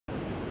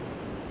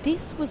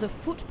This was a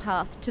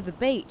footpath to the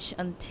beach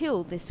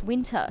until this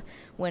winter,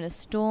 when a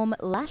storm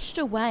lashed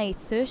away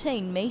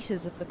 13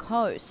 metres of the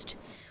coast.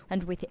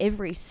 And with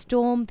every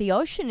storm, the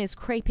ocean is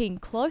creeping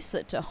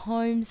closer to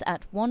homes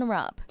at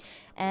Wonnerup.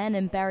 Anne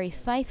and Barry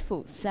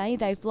Faithfull say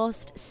they've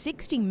lost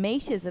 60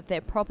 metres of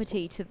their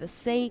property to the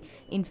sea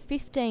in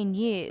 15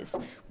 years,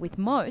 with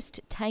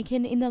most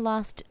taken in the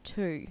last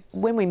 2.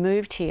 When we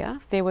moved here,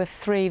 there were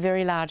 3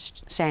 very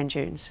large sand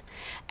dunes,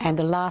 and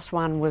the last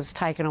one was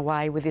taken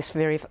away with this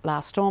very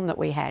last storm that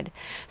we had.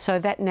 So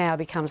that now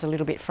becomes a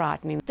little bit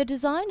frightening. The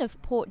design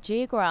of Port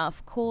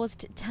Geographe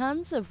caused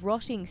tons of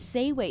rotting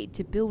seaweed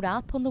to build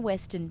up on the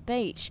western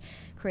beach,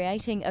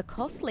 creating a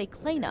costly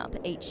clean-up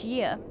each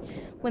year.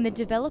 When the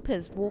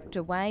developers walked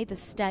away, the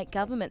state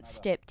government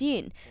stepped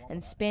in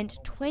and spent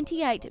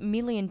 $28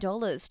 million to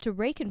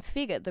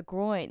reconfigure the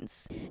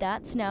groynes.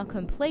 That's now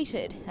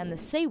completed and the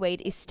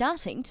seaweed is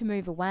starting to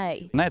move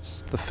away. And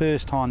that's the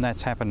first time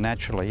that's happened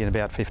naturally in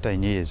about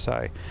 15 years,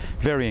 so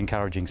very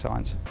encouraging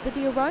signs. But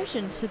the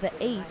erosion to the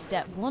east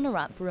at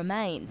Wonnerup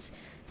remains.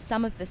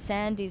 Some of the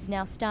sand is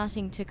now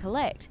starting to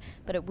collect,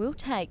 but it will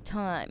take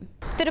time.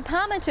 The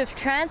Department of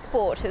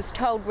Transport has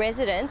told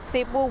residents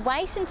it will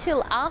wait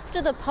until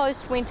after the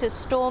post-winter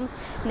storms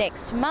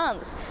next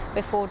month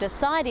before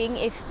deciding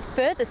if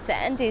further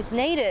sand is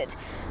needed.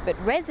 But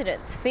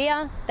residents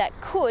fear that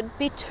could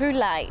be too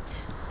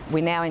late.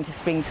 We're now into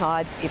spring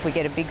tides. If we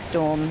get a big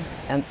storm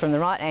and from the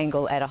right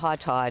angle at a high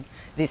tide,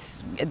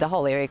 the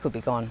whole area could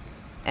be gone.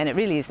 And it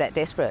really is that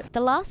desperate. The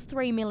last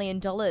 $3 million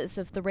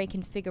of the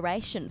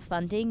reconfiguration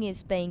funding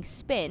is being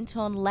spent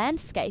on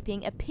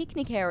landscaping a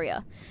picnic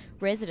area.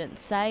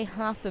 Residents say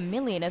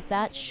 $500,000 of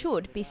that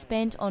should be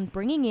spent on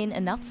bringing in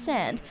enough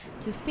sand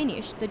to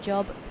finish the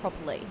job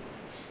properly.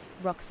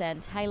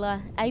 Roxanne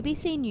Taylor,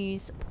 ABC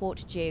News,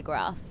 Port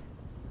Geographe.